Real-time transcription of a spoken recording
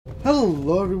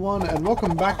Hello everyone, and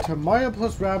welcome back to Mario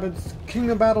plus Rabbids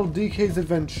Kingdom Battle DK's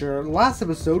adventure. Last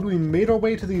episode, we made our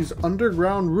way to these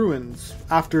underground ruins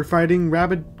after fighting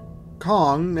Rabbid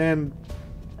Kong and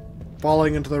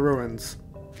falling into the ruins.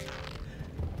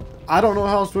 I don't know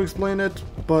how else to explain it,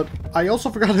 but I also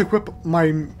forgot to equip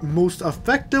my most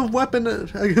effective weapon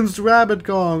against Rabbid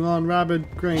Kong on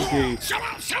Rabbid Cranky.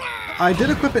 I did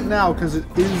equip it now because it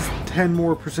is 10%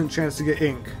 more chance to get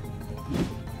ink.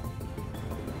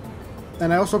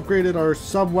 And I also upgraded our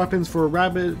sub-weapons for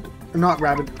Rabbid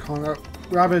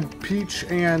Peach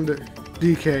and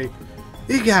DK.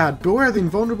 Egad, beware the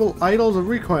invulnerable idols of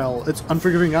recoil, its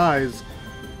unforgiving eyes.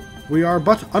 We are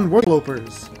but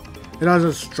unworthilopers. It has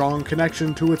a strong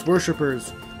connection to its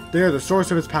worshippers. They are the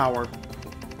source of its power.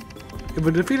 If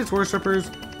we defeat its worshippers,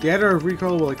 the idol of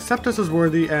recoil will accept us as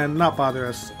worthy and not bother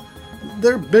us.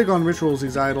 They're big on rituals,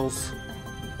 these idols.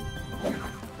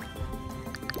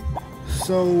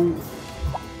 So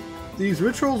these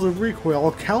rituals of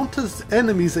recoil count as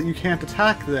enemies that you can't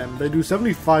attack them. They do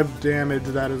 75 damage,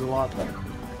 that is a lot.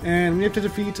 And we have to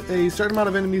defeat a certain amount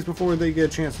of enemies before they get a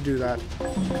chance to do that.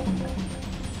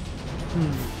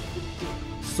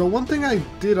 So one thing I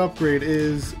did upgrade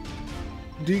is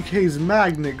DK's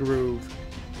Magnet Groove,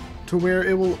 to where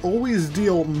it will always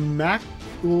deal it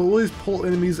will always pull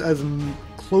enemies as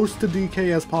close to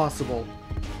DK as possible.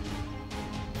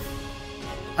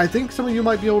 I think some of you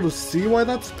might be able to see why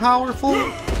that's powerful,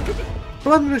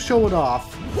 but I'm going to show it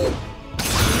off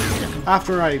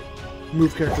after I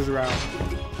move characters around.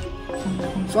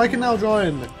 So I can now draw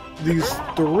in these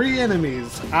 3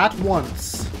 enemies at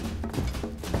once,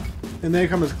 and they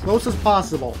come as close as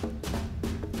possible.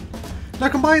 Now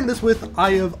combine this with,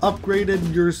 I have upgraded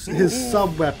his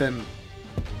sub-weapon.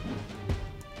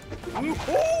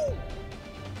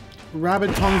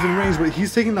 Rabbid Kong's in range, but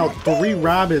he's taking out 3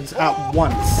 Rabbids at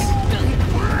once.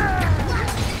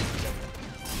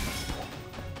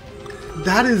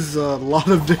 That is a lot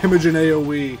of damage in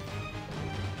AoE.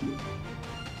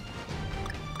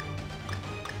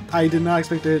 I did not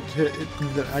expect it to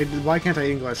hit. Why can't I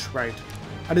English? Right.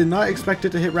 I did not expect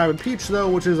it to hit Rabbid Peach though,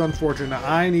 which is unfortunate.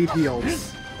 I need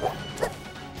heals.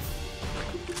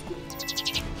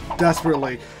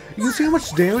 Desperately. You can see how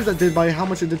much damage that did by how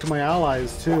much it did to my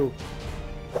allies, too.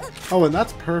 Oh, and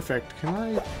that's perfect. Can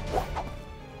I...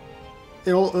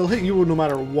 It'll hit you no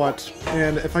matter what.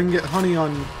 And if I can get honey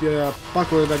on the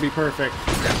buckler, that'd be perfect.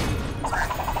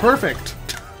 Perfect!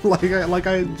 like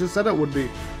I just said it would be.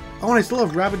 Oh, and I still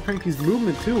have Rabbid Cranky's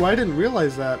movement, too. I didn't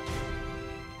realize that.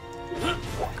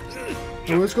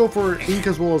 So let's go for ink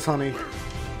as well as honey.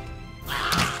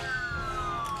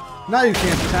 Now you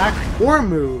can't attack or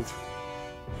move.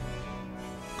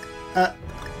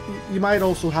 You might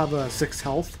also have a 6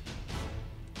 health.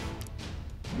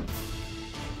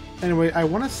 Anyway, I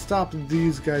want to stop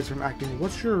these guys from acting.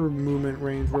 What's your movement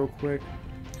range real quick?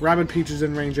 Rabbid Peach is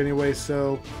in range anyway,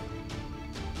 so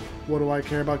what do I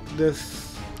care about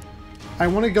this? I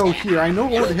want to go here. I know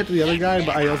I want to hit the other guy,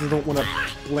 but I also don't want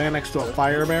to land next to a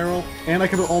fire barrel. And I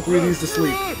can put all 3 of these to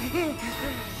sleep.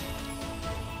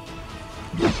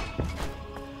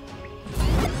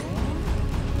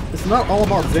 It's not all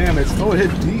about damage. Oh, it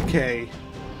hit DK.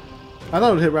 I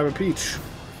thought it would hit Rabbid Peach.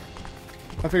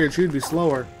 I figured she'd be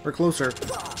slower, or closer.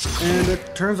 And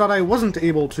it turns out I wasn't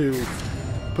able to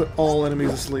put all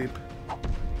enemies asleep.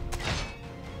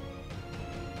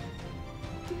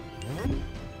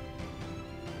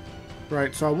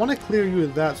 Right, so I want to clear you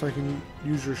of that so I can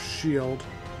use your shield.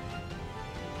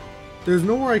 There's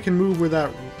nowhere I can move where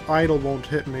that idol won't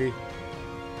hit me.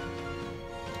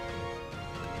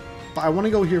 But I want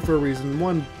to go here for a reason.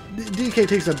 One, DK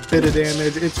takes a bit of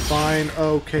damage. It's fine.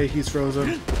 Okay, he's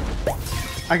frozen.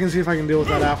 I can see if I can deal with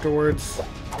that afterwards.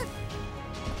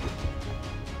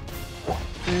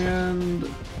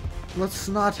 And let's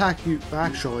not attack you.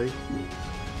 Actually,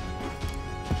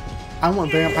 I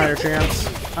want vampire chance.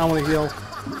 I want to heal.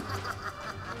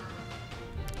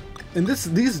 And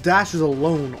these dashes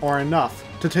alone are enough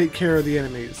to take care of the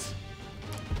enemies.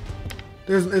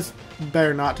 It's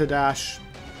better not to dash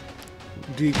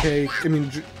DK,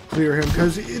 clear him,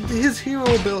 because his hero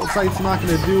build sight's not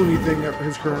going to do anything at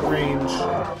his current range.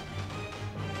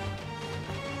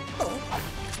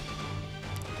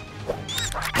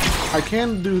 I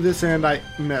can do this and I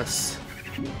miss.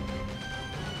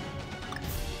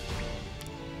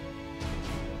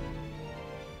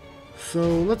 So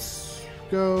let's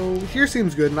go... Here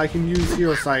seems good, and I can use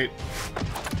Hero Sight.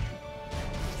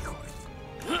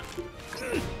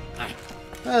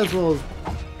 As well as...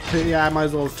 Yeah, I might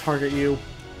as well target you.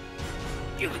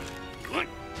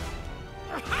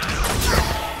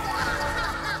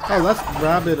 Oh, that's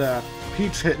Rabbid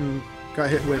Peach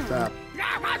got hit with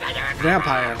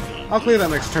Vampire. I'll clear that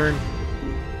next turn.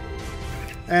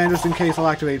 And just in case, I'll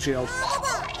activate Shield.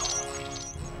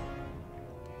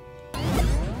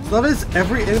 So that is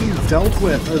every enemy dealt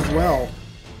with as well.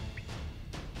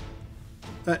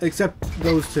 Except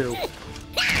those two.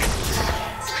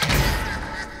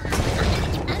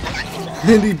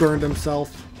 And he burned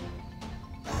himself.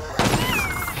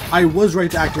 I was right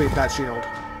to activate that shield.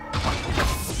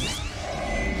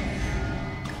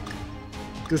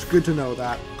 Just good to know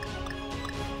that.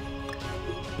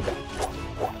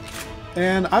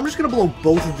 And I'm just gonna blow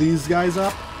both of these guys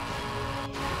up.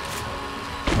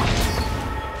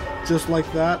 Just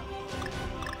like that.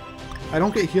 I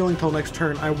don't get healing till next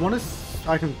turn. I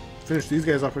can finish these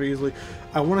guys off pretty easily.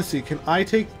 I want to see, can I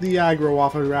take the aggro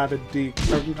off of Rabbid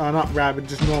DK? Not Rabbid,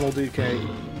 just normal DK.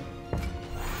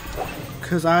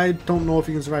 Because I don't know if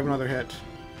he can survive another hit.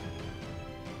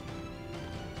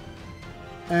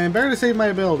 And better to save my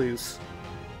abilities.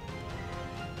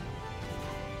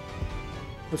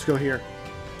 Let's go here.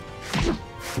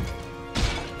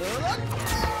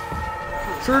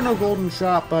 Sure, no golden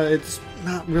shot, but it's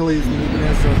not really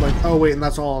as like, oh wait, and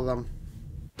that's all of them.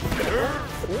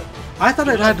 I thought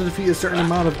I'd had to defeat a certain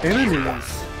amount of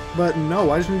enemies, but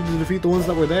no, I just needed to defeat the ones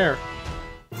that were there.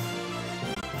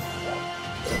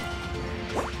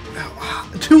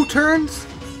 2 turns?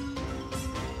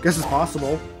 Guess it's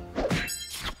possible.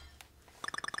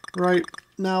 Right,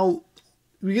 now,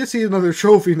 we get to see another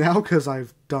trophy now, because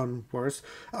I've done worse.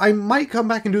 I might come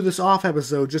back and do this off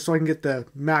episode, just so I can get the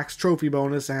max trophy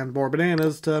bonus and more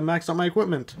bananas to max out my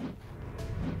equipment.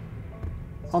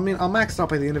 I mean, I'll max out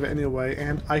by the end of it anyway,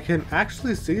 and I can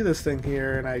actually see this thing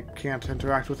here, and I can't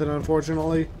interact with it,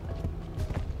 unfortunately.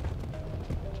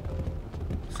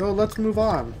 So let's move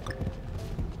on.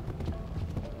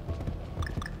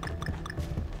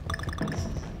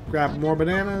 Grab more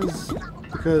bananas,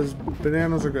 because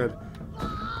bananas are good.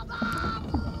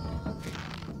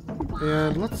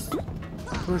 And let's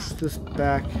push this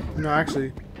back. No,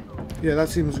 actually, yeah, that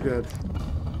seems good.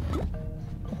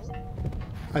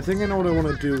 I think I know what I want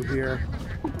to do here.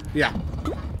 Yeah.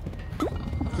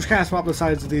 Just kind of swap the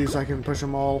sides of these so I can push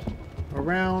them all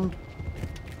around.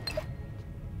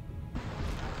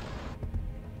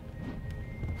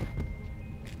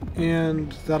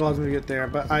 And that allows me to get there,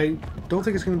 but I don't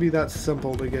think it's going to be that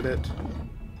simple to get it.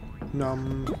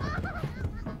 Alright,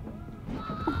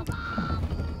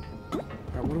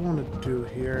 what I want to do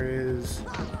here is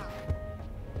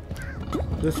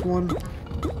this one,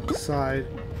 side,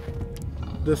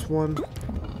 this one,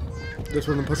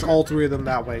 and push all 3 of them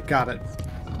that way. Got it.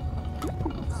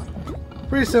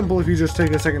 Pretty simple if you just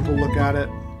take a second to look at it.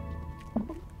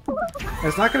 And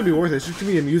it's not going to be worth it. It's just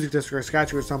going to be a music disc or a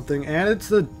statue or something, and it's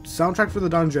the soundtrack for the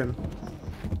dungeon.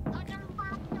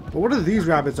 But what are these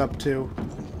rabbits up to?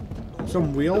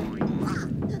 Some wheel?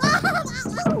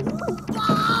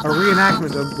 A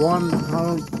reenactment of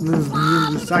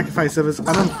the sacrifice of his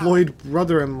unemployed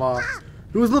brother-in-law,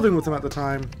 who was living with him at the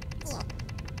time.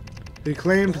 He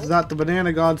claimed that the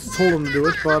banana gods told him to do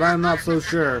it, but I'm not so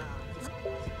sure.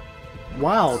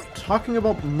 Wow, talking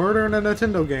about murder in a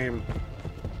Nintendo game.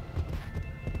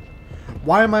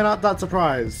 Why am I not that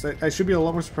surprised? I should be a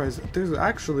lot more surprised.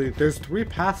 There's 3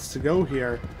 paths to go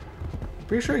here.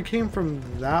 Pretty sure it came from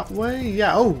that way?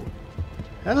 Yeah, oh!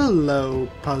 Hello,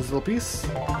 puzzle piece.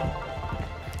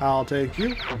 I'll take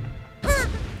you.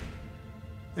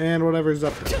 And whatever's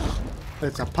up there.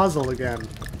 It's a puzzle again.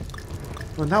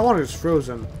 Well, that water's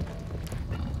frozen.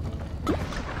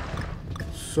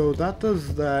 So that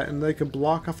does that, and they can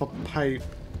block off a pipe.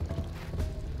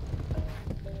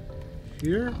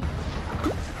 Here?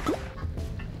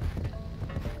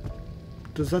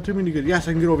 Does that do me any good? Yes,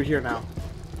 I can get over here now.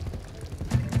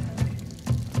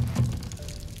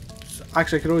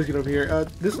 Actually, I could always get over here.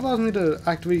 This allows me to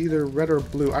activate either red or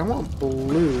blue. I want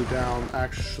blue down,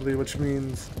 actually, which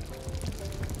means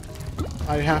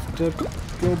I have to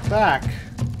go back.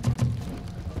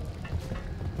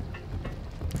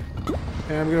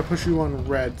 And I'm going to push you on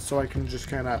red so I can just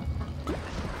kind of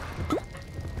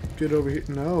get over here.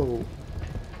 No.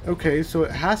 Okay, so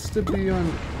it has to be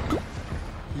on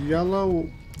yellow.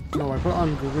 No, I put it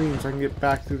on green so I can get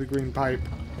back through the green pipe.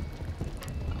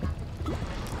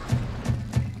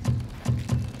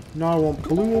 Now I want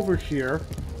blue over here.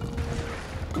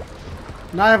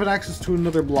 Now I have an access to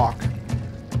another block.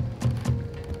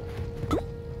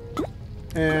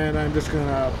 And I'm just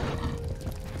gonna...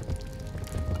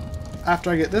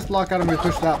 After I get this block out, I'm gonna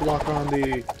push that block on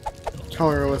the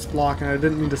colorless block, and I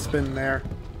didn't mean to spin there.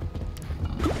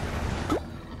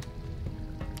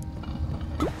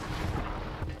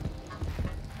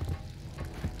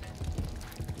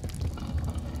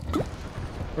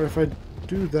 Or if I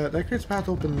do that, that creates a path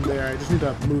open there. I just need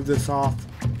to move this off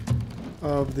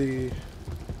of the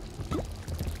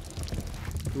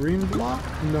green block?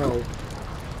 No.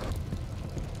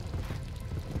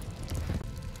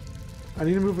 I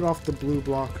need to move it off the blue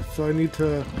block, so I need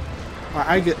to...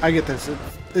 I get this.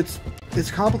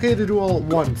 It's complicated to do all at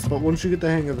once, but once you get the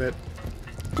hang of it,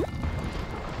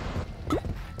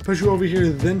 push you over here,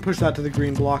 then push that to the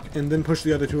green block, and then push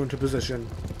the other two into position.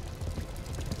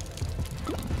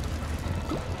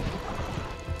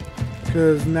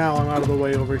 Because now I'm out of the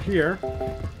way over here.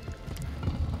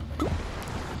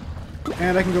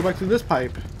 And I can go back through this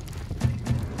pipe.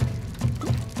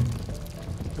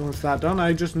 And once that's done,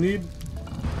 I just need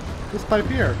this pipe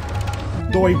here.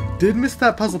 Though I did miss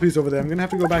that puzzle piece over there, I'm going to have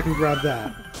to go back and grab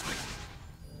that.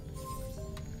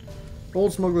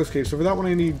 Old Smuggler's Cave. So for that one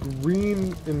I need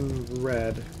green and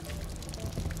red.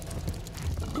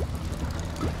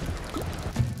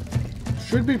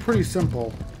 Should be pretty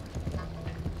simple.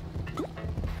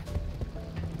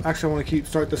 Actually, I want to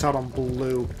start this out on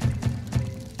blue.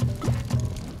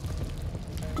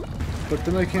 But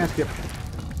then I can't get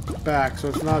back, so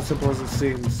it's not as simple as it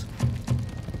seems.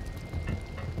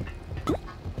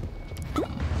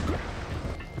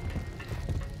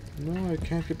 No, I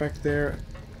can't get back there.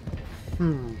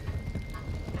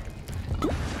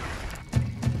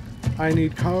 I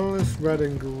need colorless red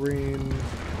and green.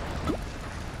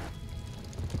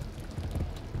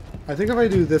 I think if I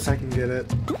do this, I can get it.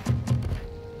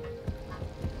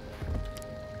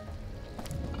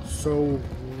 So,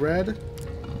 red,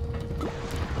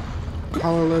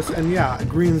 colorless, and yeah,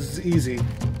 green's easy.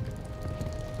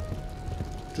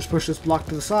 Just push this block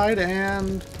to the side,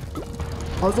 and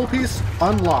puzzle piece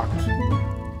unlocked.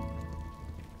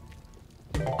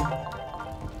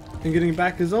 And getting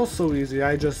back is also easy.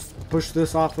 I just push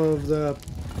this off of the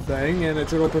thing, and it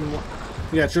should open.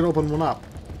 Yeah, it should open one up.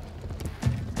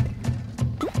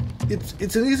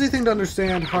 It's an easy thing to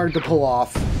understand, hard to pull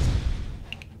off.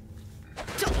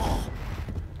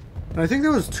 And I think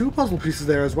there was 2 puzzle pieces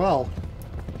there as well.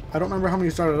 I don't remember how many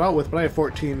you started out with, but I have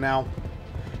 14 now.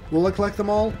 Will I collect them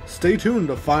all? Stay tuned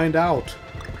to find out,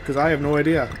 because I have no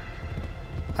idea.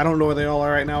 I don't know where they all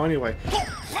are right now anyway.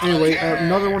 Anyway,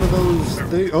 another one of those...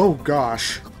 oh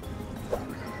gosh.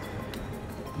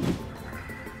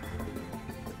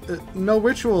 No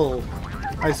ritual.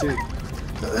 I see.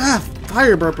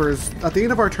 Fire burpers. At the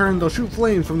end of our turn, they'll shoot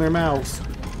flames from their mouths.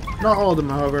 Not all of them,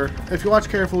 however. If you watch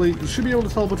carefully, you should be able to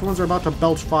tell which ones are about to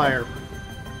belch fire.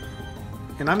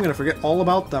 And I'm going to forget all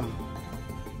about them.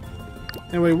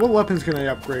 Anyway, what weapons can I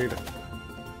upgrade?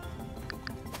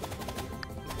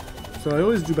 So I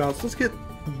always do balance. Let's get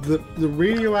the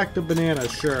radioactive banana,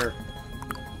 sure.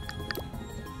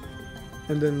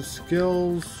 And then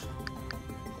skills.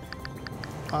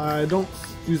 I don't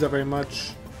use that very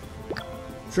much.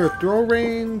 Sure, throw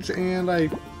range, and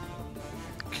I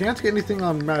can't get anything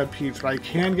on Mad Peach, but I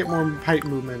can get more height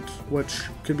movement, which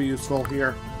could be useful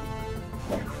here.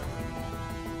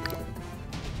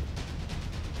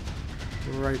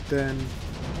 Right then.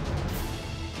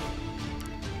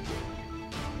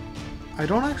 I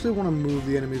don't actually want to move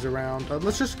the enemies around.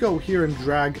 Let's just go here and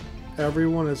drag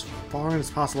everyone as far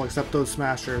as possible except those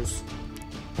smashers.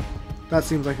 That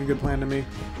seems like a good plan to me.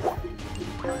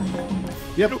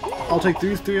 Yep, I'll take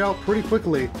these 3 out pretty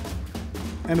quickly.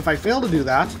 And if I fail to do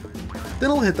that, then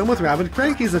I'll hit them with Rabbid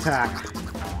Cranky's attack.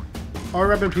 Or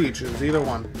Rabbid Peach's, either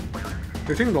one.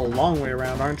 You're taking a long way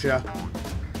around, aren't ya?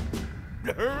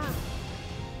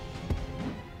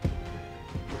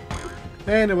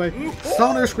 Anyway,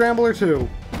 Summoner Scrambler 2.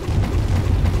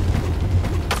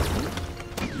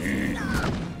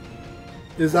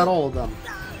 Is that all of them?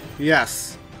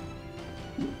 Yes.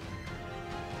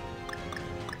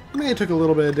 I mean, it took a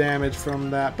little bit of damage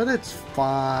from that, but it's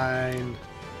fine.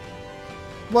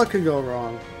 What could go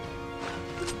wrong?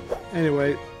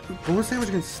 Anyway, bonus damage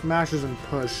against smashers and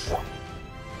push.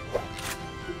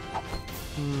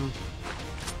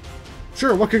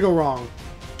 Sure, what could go wrong?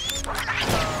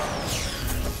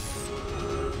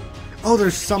 Oh,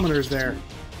 there's summoners there.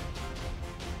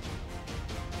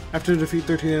 I have to defeat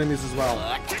 13 enemies as well.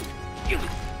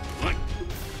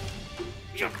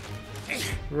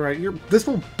 Right, this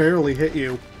will barely hit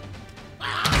you.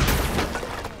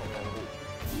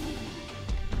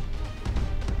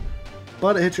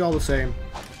 But it hits you all the same.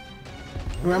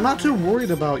 I mean, I'm not too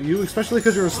worried about you, especially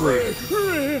because you're asleep.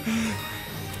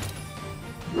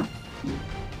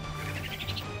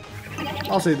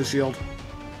 I'll save the shield.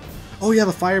 Oh yeah,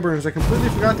 the fire burns. I completely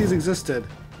forgot these existed.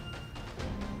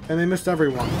 And they missed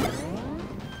everyone.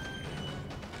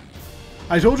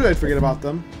 I told you I'd forget about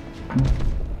them.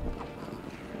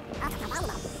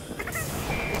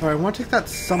 Alright, I want to take that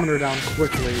summoner down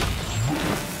quickly.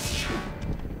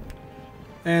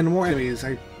 And more enemies,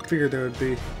 I figured there would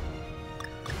be.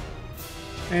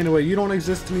 Anyway, you don't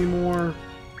exist anymore.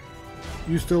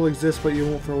 You still exist, but you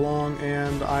won't for long,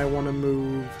 and I want to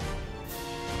move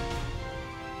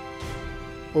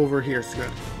over here. It's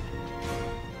good.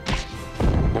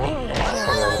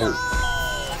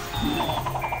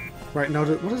 Right, now,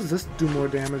 what does this do more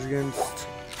damage against?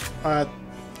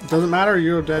 Doesn't matter,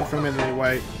 you're dead from it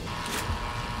anyway.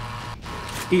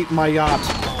 Eat my yacht.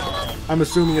 I'm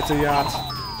assuming it's a yacht.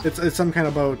 It's some kind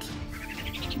of boat.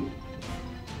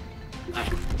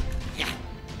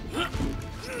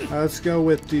 Let's go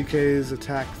with DK's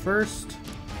attack first.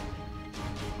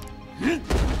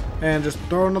 And just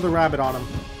throw another rabbit on him.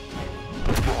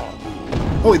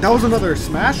 Oh wait, that was another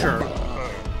smasher!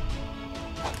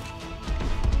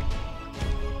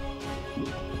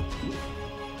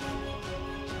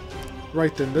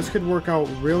 Right then, this could work out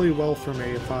really well for me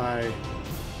if I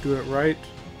do it right.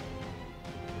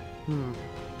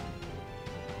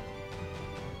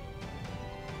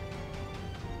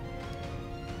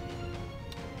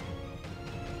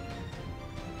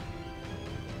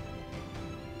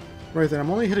 Right then,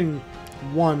 I'm only hitting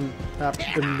one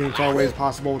in the far away as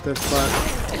possible with this, but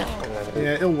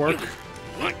yeah, it'll work.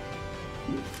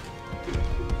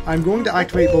 I'm going to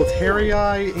activate both Hairy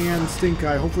Eye and Stink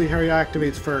Eye. Hopefully Hairy Eye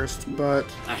activates first, but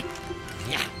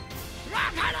you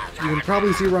can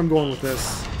probably see where I'm going with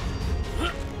this.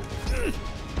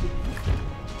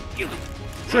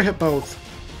 Should hit both.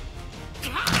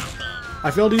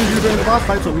 I failed to use you during the boss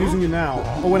fight, so I'm using you now.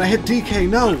 Oh, when I hit DK,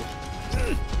 no!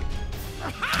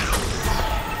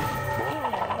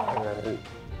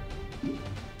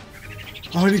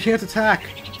 Oh, and he can't attack!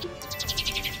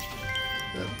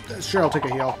 Sure, I'll take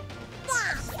a heal.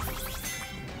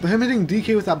 But him hitting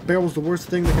DK with that barrel was the worst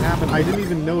thing that can happen. I didn't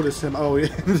even notice him. Oh,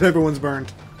 everyone's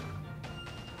burnt.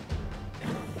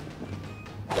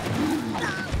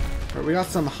 Right, we got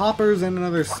some hoppers and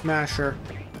another smasher.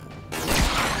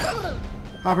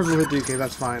 Hoppers will hit DK,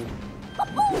 that's fine.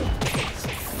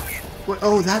 Wait,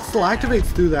 oh, that still activates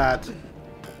through that.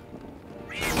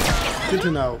 Good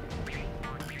to know.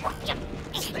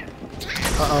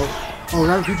 Uh-oh. Oh,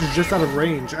 Rabbid Peach is just out of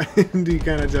range. And he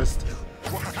kind of just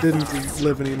didn't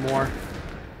live anymore.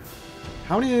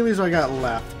 How many enemies do I got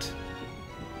left?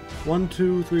 1,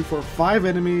 2, 3, 4, 5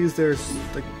 enemies. There's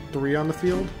like 3 on the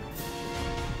field.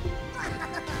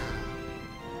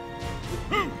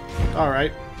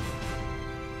 Alright.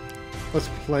 Let's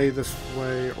play this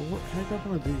way. Oh, can I grab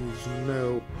one of these?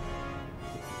 No.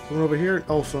 One over here?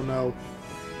 Also no.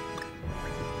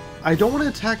 I don't want to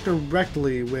attack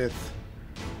directly with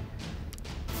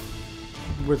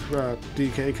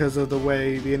DK because of the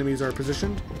way the enemies are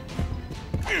positioned.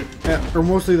 Or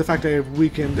mostly the fact I have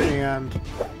weakened and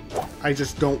I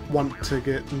just don't want to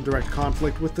get in direct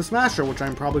conflict with the Smasher, which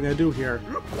I'm probably going to do here.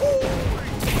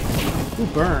 Ooh,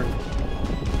 burn.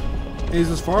 And he's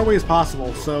as far away as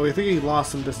possible, so I think he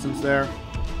lost some distance there.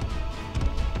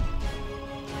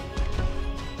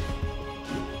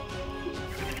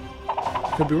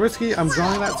 Could be risky. I'm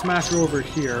drawing that Smasher over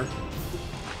here.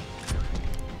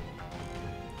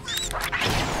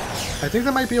 I think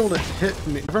that might be able to hit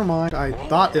me. Never mind, I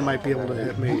thought it might be able to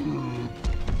hit me.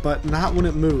 But not when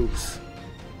it moves.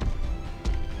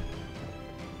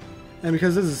 And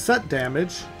because this is set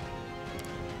damage,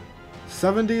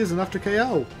 70 is enough to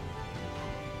KO.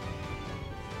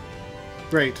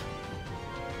 Great.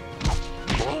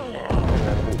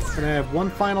 And I have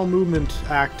one final movement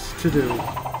act to do.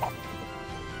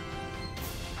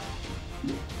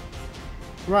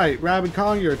 Right, Rabid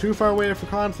Kong, you're too far away for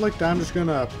conflict. I'm just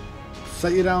gonna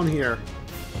set you down here.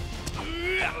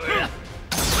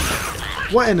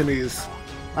 What enemies?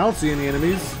 I don't see any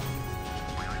enemies.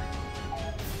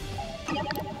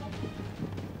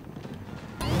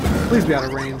 Please be out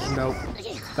of range. Nope.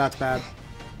 That's bad.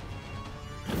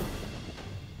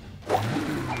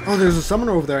 Oh, there's a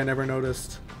summoner over there I never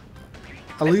noticed.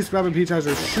 At least Rabbid Peach has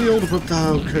her shield, but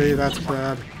okay, that's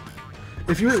bad.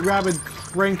 If you hit Rabid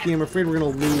Cranky, I'm afraid we're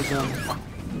gonna lose him.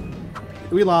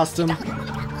 We lost him.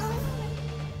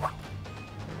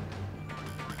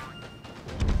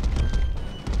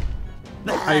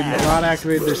 I've not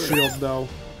activated this shield though.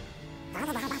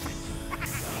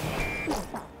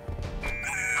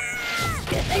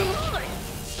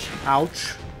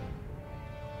 Ouch.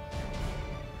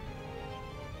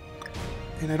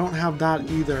 And I don't have that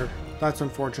either. That's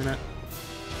unfortunate.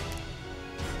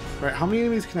 Right, how many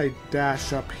enemies can I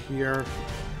dash up here?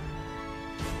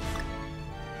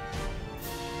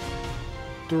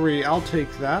 3. I'll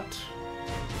take that.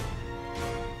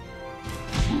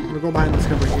 I'm gonna go behind this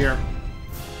cover here.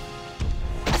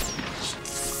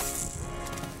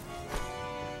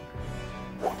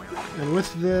 And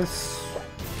with this...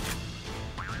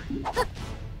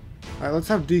 Alright, let's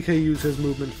have DK use his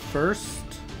movement first.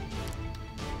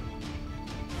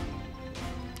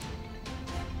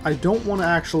 I don't want to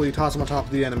actually toss him on top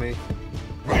of the enemy.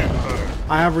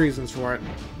 I have reasons for it.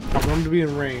 I want him to be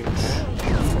in range.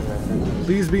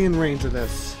 Please be in range of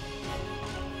this.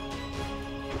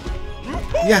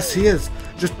 Yes, he is.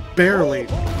 Just barely.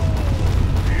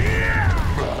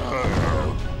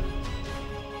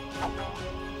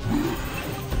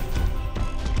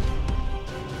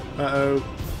 Uh-oh.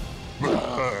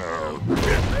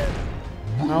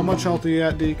 How much health are you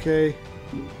at, DK?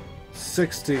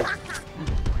 60.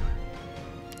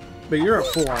 But you're at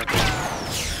 4.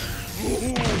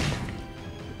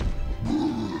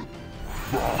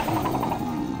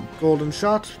 Golden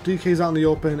shot. DK's out in the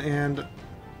open and...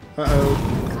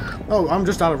 Uh-oh. Oh, I'm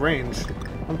just out of range.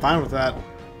 I'm fine with that.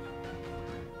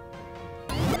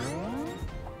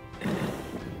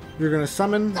 You're gonna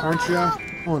summon, aren't you?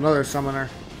 Oh, another summoner.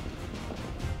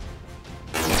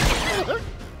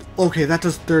 Okay, that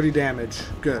does 30 damage.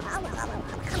 Good.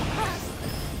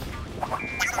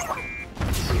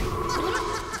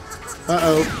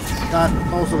 Uh-oh.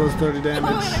 That also does 30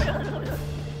 damage.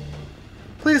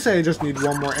 Please say I just need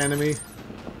one more enemy.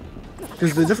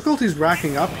 Because the difficulty's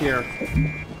racking up here.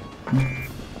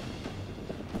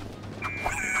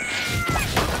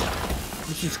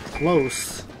 This is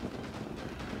close.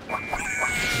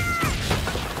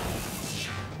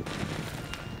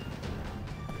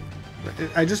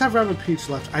 I just have Rabbid Peach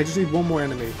left. I just need one more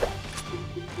enemy.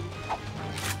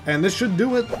 And this should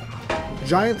do it.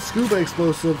 Giant scuba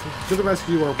explosive to the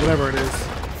rescue, or whatever it is.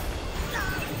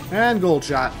 And gold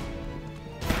shot.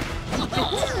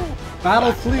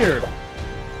 Battle cleared.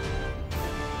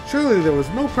 Surely there was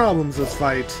no problems this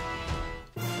fight.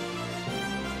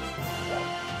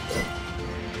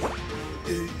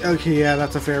 Okay, yeah,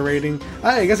 that's a fair rating.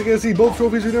 I guess I get to see both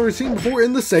trophies we've never seen before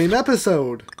in the same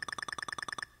episode.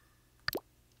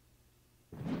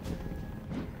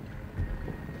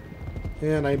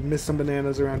 And I missed some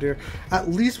bananas around here. At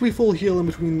least we full heal in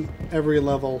between every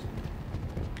level.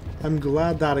 I'm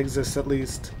glad that exists at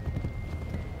least.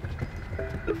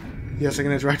 Yes, I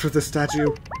can interact with this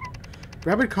statue.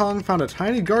 Rabbid Kong found a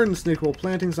tiny garden snake while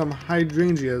planting some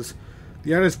hydrangeas.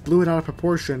 The artist blew it out of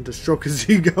proportion to stroke his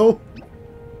ego.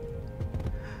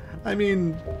 I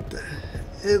mean,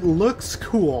 it looks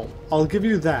cool. I'll give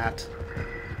you that.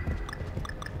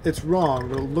 It's wrong,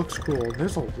 but it looks cool.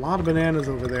 There's a lot of bananas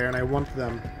over there, and I want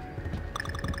them.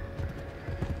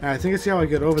 And I think I see how I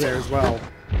get over there as well.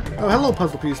 Oh, hello,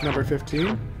 puzzle piece number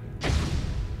 15.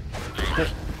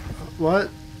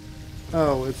 What?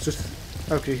 Oh, it's just...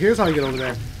 Okay, here's how I get over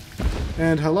there.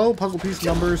 And hello, puzzle piece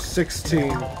number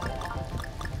 16.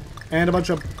 And a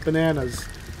bunch of bananas.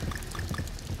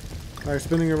 Alright,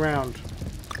 spinning around.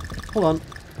 Hold on.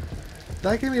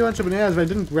 That gave me a bunch of bananas, but I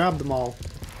didn't grab them all.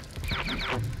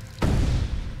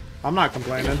 I'm not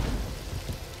complaining.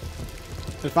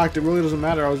 In fact, it really doesn't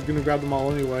matter. I was going to grab them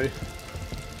all anyway.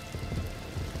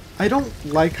 I don't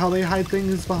like how they hide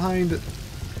things behind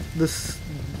this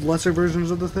lesser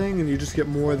versions of the thing, and you just get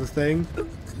more of the thing.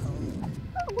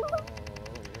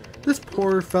 This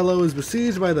poor fellow is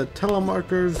besieged by the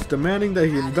telemarketers, demanding that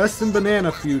he invest in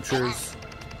banana futures.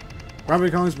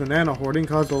 Rabbid Kong's banana hoarding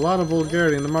caused a lot of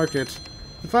vulgarity in the market.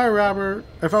 If I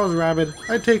was a rabbit,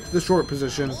 I'd take the short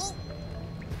position.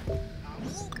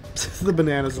 The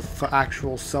banana's an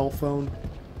actual cell phone.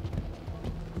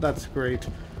 That's great.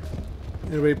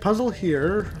 Anyway, puzzle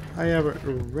here. I have a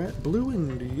red, blue,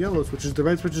 and yellow switches. The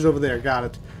red switch is over there. Got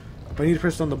it. But I need to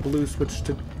press on the blue switch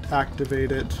to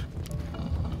activate it.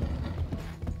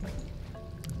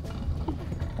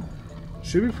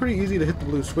 Should be pretty easy to hit the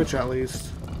blue switch at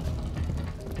least.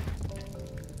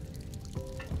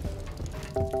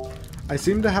 I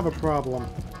seem to have a problem.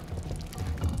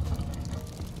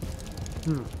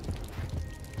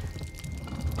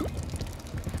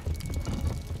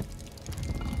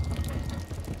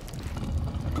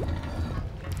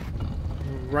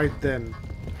 Right then.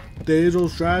 The age-old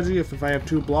strategy, if I have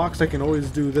 2 blocks, I can always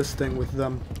do this thing with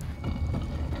them.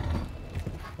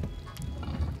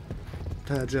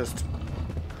 To just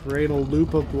create a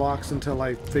loop of blocks until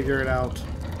I figure it out.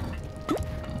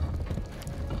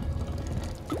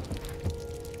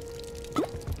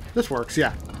 This works,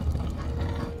 yeah.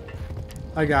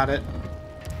 I got it.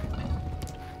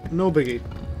 No biggie.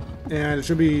 And it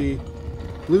should be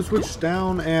blue switch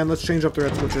down, and let's change up the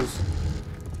red switches.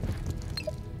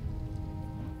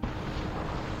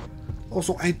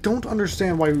 Also, I don't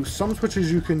understand why some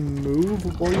switches you can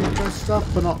move while you press stuff,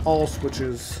 but not all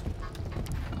switches.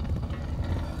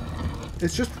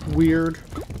 It's just weird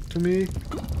to me.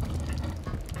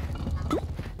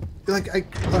 Like, I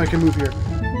can move here.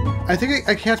 I think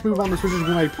I can't move on the switches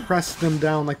when I press them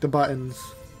down like the buttons.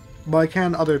 But I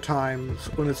can other times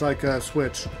when it's like a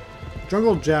switch.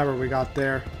 Jungle Jabber we got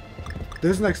there.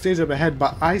 There's the next stage up ahead,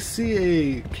 but I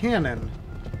see a cannon.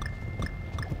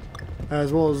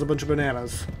 As well as a bunch of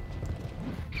bananas.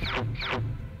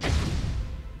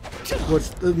 Which,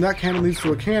 that cannon leads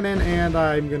to a cannon, and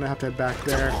I'm gonna have to head back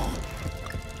there.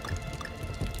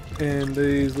 And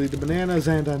these lead to bananas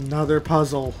and another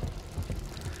puzzle.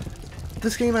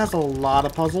 This game has a lot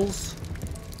of puzzles.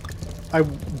 I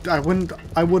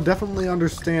would definitely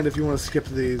understand if you want to skip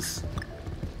these.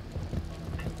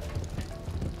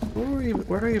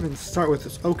 Where do I even start with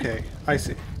this? Okay, I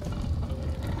see.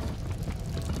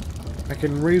 I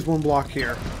can raise one block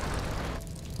here.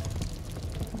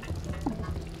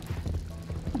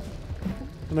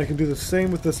 And I can do the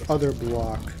same with this other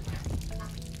block.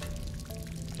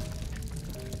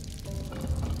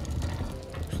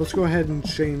 So let's go ahead and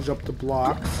change up the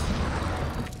blocks.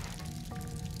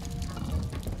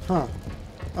 Huh.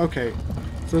 Okay.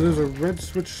 So there's a red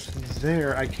switch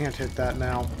there. I can't hit that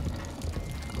now.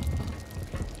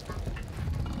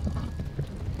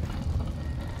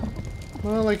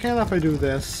 Well, I can if I do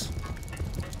this.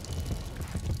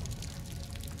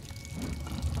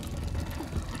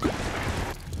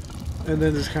 And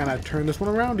then just kind of turn this one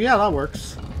around. Yeah, that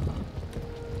works.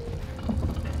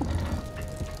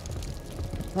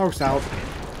 That works out.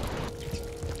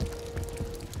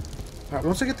 Alright,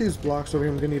 once I get these blocks over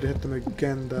here, I'm going to need to hit them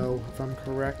again, though, if I'm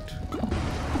correct.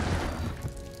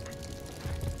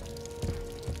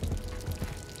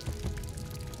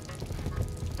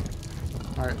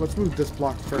 Alright, let's move this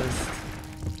block first.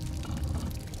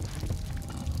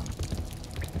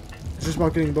 It's just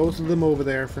about getting both of them over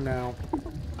there for now.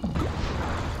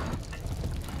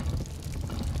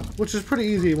 Which is pretty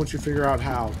easy once you figure out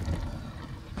how.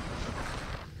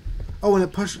 Oh, and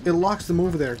it locks them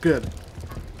over there. Good.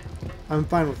 I'm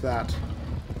fine with that.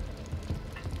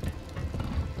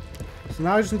 So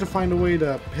now I just need to find a way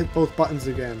to hit both buttons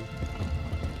again.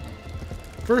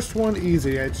 First one,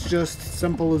 easy. It's just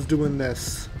simple as doing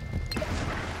this.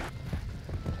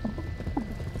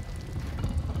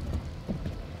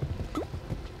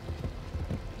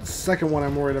 Second one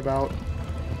I'm worried about.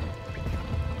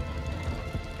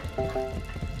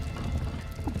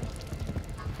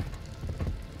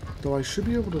 Though I should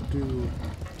be able to do...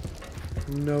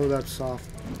 No, that's soft.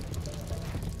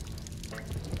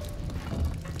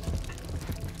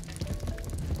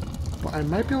 But I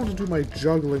might be able to do my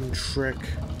juggling trick.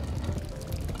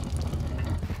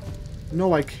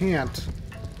 No, I can't.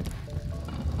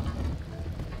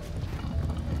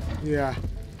 Yeah,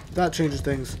 that changes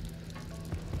things.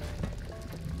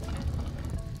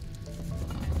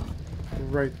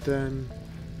 Right then.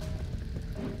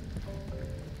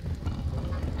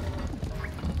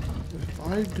 If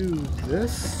I do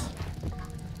this...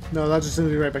 No, that just sends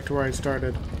me right back to where I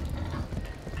started.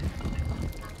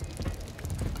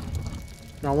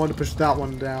 Now I want to push that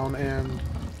one down, and...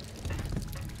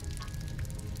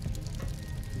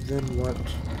 Then what?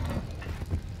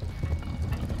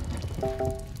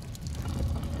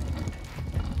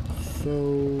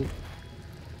 So...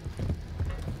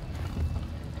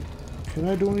 Can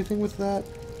I do anything with that?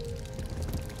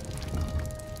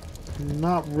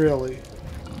 Not really.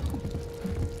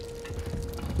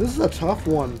 This is a tough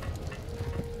one.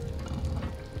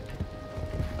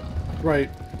 Right.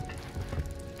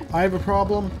 I have a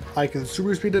problem. I can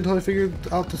super speed until I figure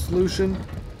out the solution.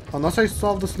 Unless I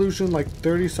solve the solution in like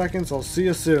 30 seconds, I'll see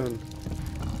you soon.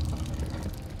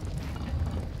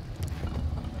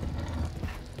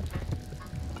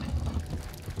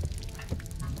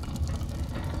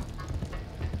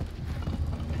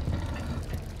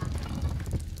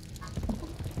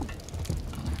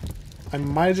 I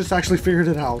might have just actually figured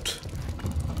it out.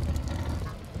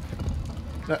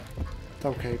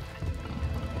 Okay.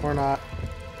 Or not.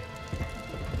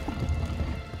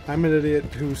 I'm an idiot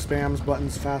who spams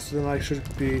buttons faster than I should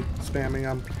be spamming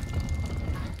them.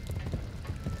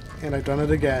 And I've done it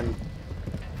again.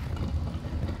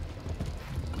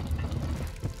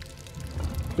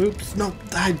 Oops, no,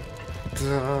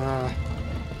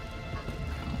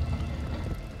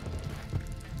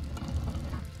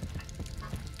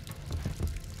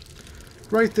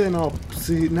 Right then, I'll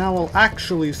see. Now I'll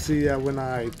actually see when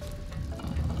I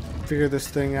figure this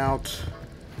thing out.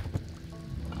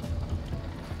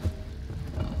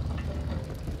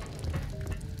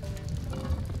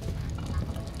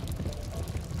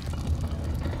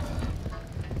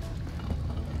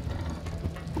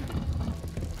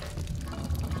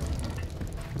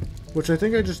 Which I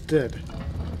think I just did.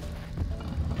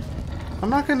 I'm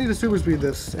not gonna need to super speed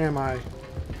this, am I?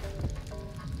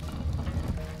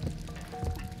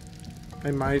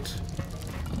 I might.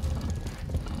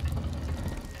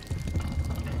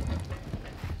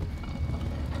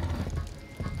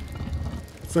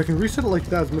 So I can reset it like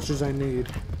that as much as I need.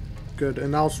 Good,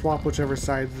 and I'll swap whichever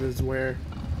side is where.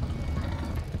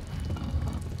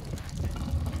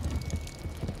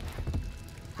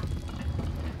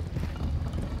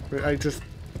 Wait, I just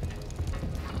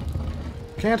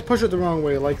can't push it the wrong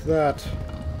way like that.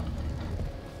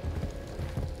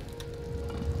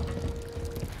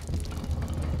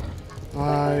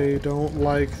 I don't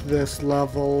like this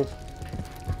level.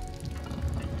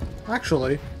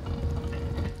 Actually,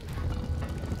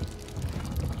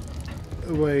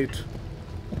 wait.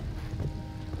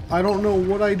 I don't know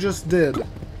what I just did,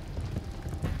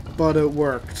 but it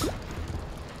worked.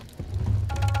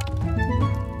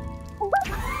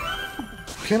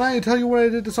 Can I tell you what I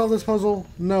did to solve this puzzle?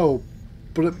 No,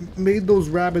 but it made those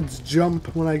rabbits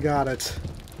jump when I got it.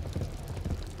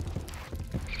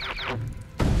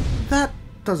 That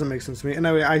doesn't make sense to me.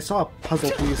 Anyway, I saw a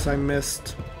puzzle piece I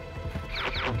missed.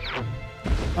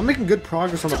 I'm making good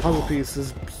progress on the puzzle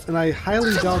pieces, and I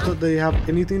highly doubt that they have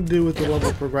anything to do with the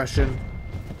level progression.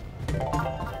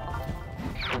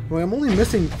 Well, I'm only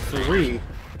missing 3.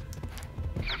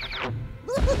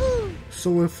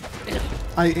 So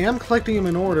if I am collecting them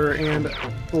in order, and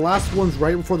the last one's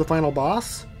right before the final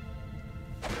boss,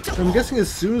 I'm guessing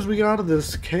as soon as we get out of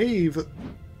this cave,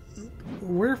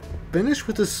 we're finished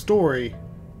with this story.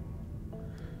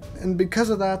 And because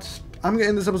of that, I'm going to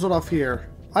end this episode off here.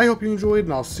 I hope you enjoyed,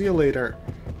 and I'll see you later.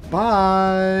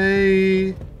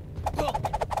 Bye!